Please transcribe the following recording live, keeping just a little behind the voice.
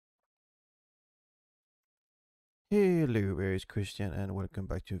Hello, it's Christian and welcome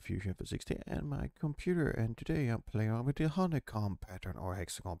back to Fusion for 60 and my computer, and today I'm playing around with the Honeycomb pattern or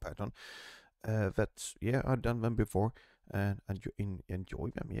Hexagon pattern. I've done them before and enjoy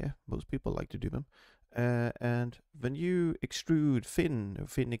them. Yeah, most people like to do them. And when you extrude thin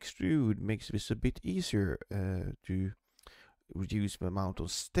extrude makes this a bit easier to reduce the amount of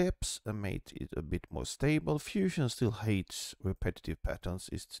steps and make it a bit more stable. Fusion still hates repetitive patterns,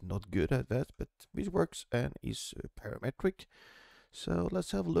 it's not good at that, but this works and is parametric. So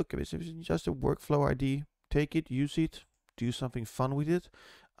let's have a look at this. If it's just a workflow ID, take it, use it, do something fun with it.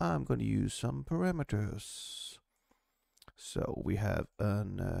 I'm going to use some parameters. So we have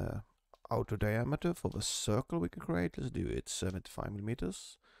an outer diameter for the circle we can create. Let's do it 75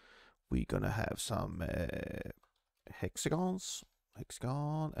 millimeters. We're going to have some hexagons,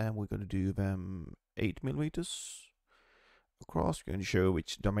 and we're going to do them 8 millimeters across. We're going to show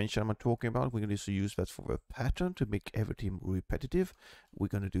which dimension I'm talking about. We're going to use that for a pattern to make everything repetitive. We're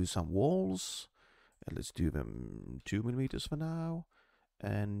going to do some walls, and let's do them 2 millimeters for now,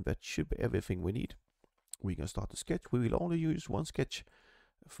 and that should be everything we need. We're going to start the sketch. We will only use one sketch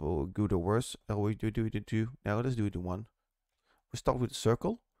for good or worse. We do it in two. Now let's do it in one. We start with a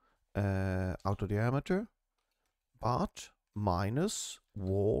circle, outer diameter, but minus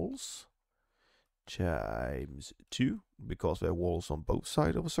walls times 2, because there are walls on both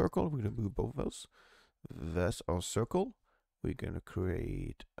sides of a circle. We're going to move both of those. That's our circle. We're going to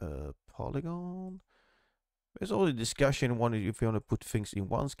create a polygon. There's always discussion if you want to put things in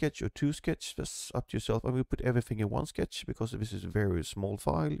one sketch or two sketches. That's up to yourself. I will put everything in one sketch because this is a very small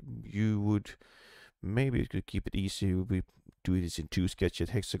file. You would maybe could keep it easy. We do this in two sketches,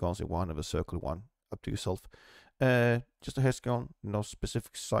 hexagons in one, and a circle in one. Up to yourself. Just a hexagon, no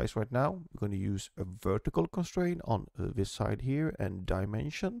specific size right now. We're going to use a vertical constraint on this side here and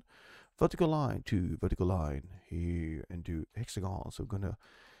dimension. Vertical line to vertical line here and do hexagon. So we're going to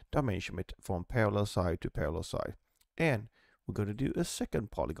dimension it from parallel side to parallel side. And we're going to do a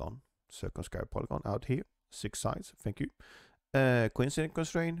second polygon, circumscribe polygon out here, 6 sides, thank you. Coincident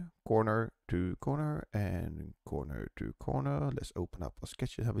constraint, corner to corner and corner to corner. Let's open up our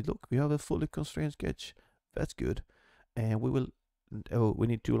sketch and have a look. We have a fully constrained sketch. That's good. And we will, we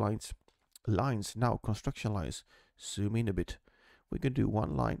need 2 lines. Lines now, construction lines. Zoom in a bit. We can do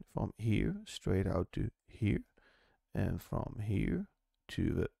one line from here straight out to here, and from here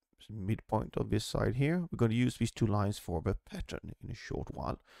to the midpoint of this side here. We're going to use these 2 lines for the pattern in a short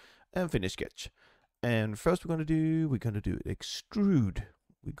while and finish sketch. And first we're going to do extrude.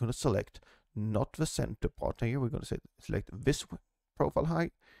 We're going to select not the center part here. We're going to select this profile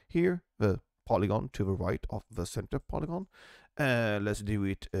height here, the polygon to the right of the center polygon. Let's do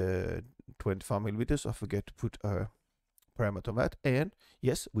it 25 millimeters. I forget to put a parameter on that. And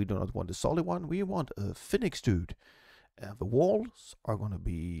yes, we do not want a solid one. We want a thin extrude. And the walls are going to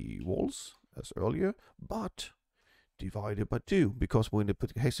be walls as earlier, but divided by 2, because we're going to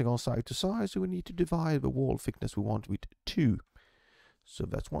put hexagon side to side, so we need to divide the wall thickness we want with 2. So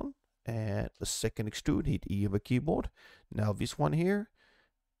that's one. And the second extrude, hit E on the keyboard. Now this one here,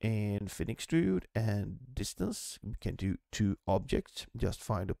 and thin extrude and distance, we can do 2 objects. Just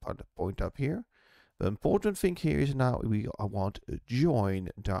find a point up here. The important thing here is now I want a join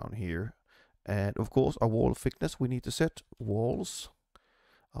down here. And of course our wall thickness we need to set walls.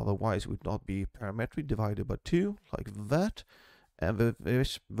 Otherwise it would not be parametric, divided by 2, like that. And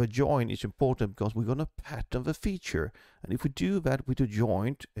the join is important because we're going to pattern the feature. And if we do that with a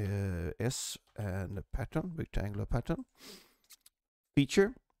joint, S and a pattern, rectangular pattern,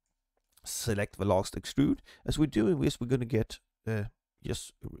 feature, select the last extrude. As we're doing this, we're going to get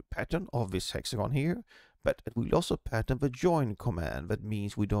just a pattern of this hexagon here. But it will also pattern the join command. That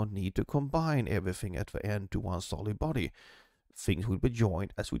means we don't need to combine everything at the end to one solid body. Things will be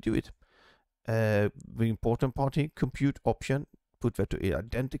joined as we do it. The important part here, compute option, put that to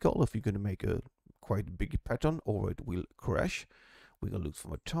identical if you're going to make a quite big pattern, or it will crash. We're going to look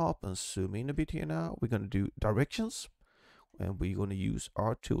from the top and zoom in a bit here now. We're going to do directions, and we're going to use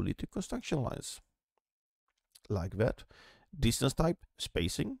our 2 little construction lines like that. Distance type,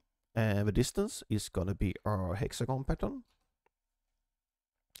 spacing, and the distance is going to be our hexagon pattern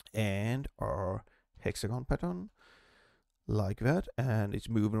and our hexagon pattern like that, and it's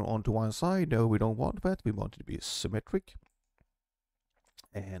moving on to one side. No, we don't want that. We want it to be symmetric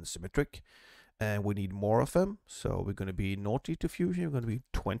and symmetric, and we need more of them. So we're going to be naughty to Fusion. We're going to be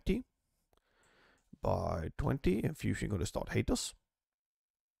 20 by 20, and Fusion going to start hate us.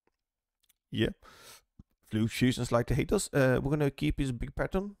 Yeah, Fusion's like to hate us. We're going to keep this big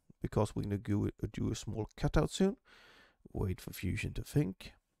pattern because we're going to do a small cutout soon. Wait for Fusion to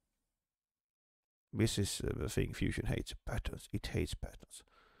think. This is the thing Fusion hates: patterns. It hates patterns.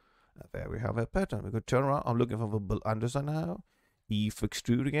 There we have a pattern. We're going to turn around. I'm looking for the underside now. If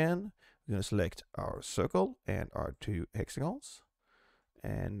extrude again, we're going to select our circle and our 2 hexagons.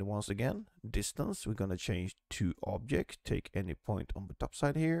 And once again, distance, we're going to change to object. Take any point on the top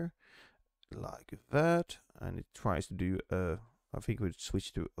side here, like that. And it tries to do I think we'd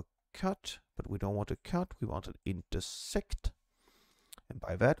switch to a cut, but we don't want a cut. We want an intersect. And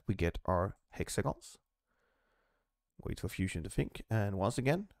by that, we get our hexagons. Wait for Fusion to think. And once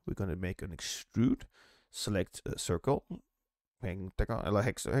again, we're going to make an extrude. Select a circle,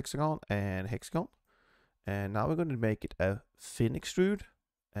 hexagon, and hexagon. And now we're going to make it a thin extrude.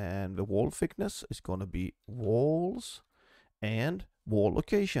 And the wall thickness is going to be walls. And wall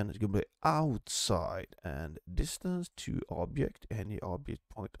location is going to be outside. And distance to object, any object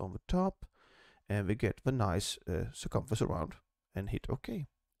point on the top. And we get the nice circumference around. And hit OK.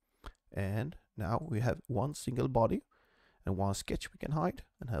 And now we have one single body and one sketch we can hide,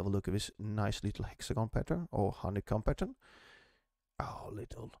 and have a look at this nice little hexagon pattern or honeycomb pattern.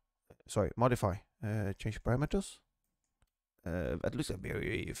 Modify, change parameters. That looks like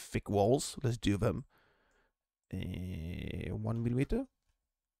very thick walls. Let's do them 1 millimeter.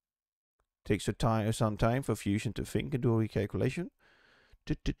 Takes some time for Fusion to think and do a recalculation.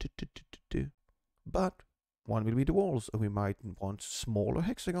 But 1 millimeter walls, and we might want smaller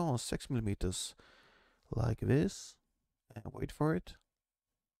hexagons, 6 millimeters, like this. And wait for it.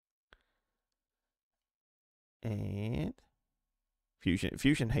 And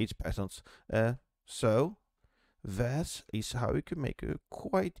Fusion hates patterns. So that is how you can make a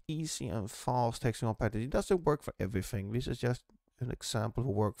quite easy and fast hexagon pattern. It doesn't work for everything. This is just an example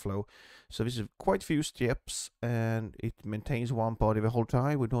of workflow. So this is quite few steps, and it maintains one body the whole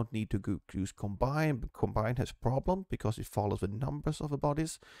time. We don't need to use combine, but combine has problem because it follows the numbers of the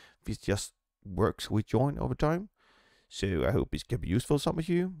bodies. This just works with join over time. So I hope this can be useful for some of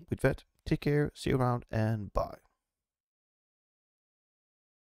you. With that, take care, see you around, and bye.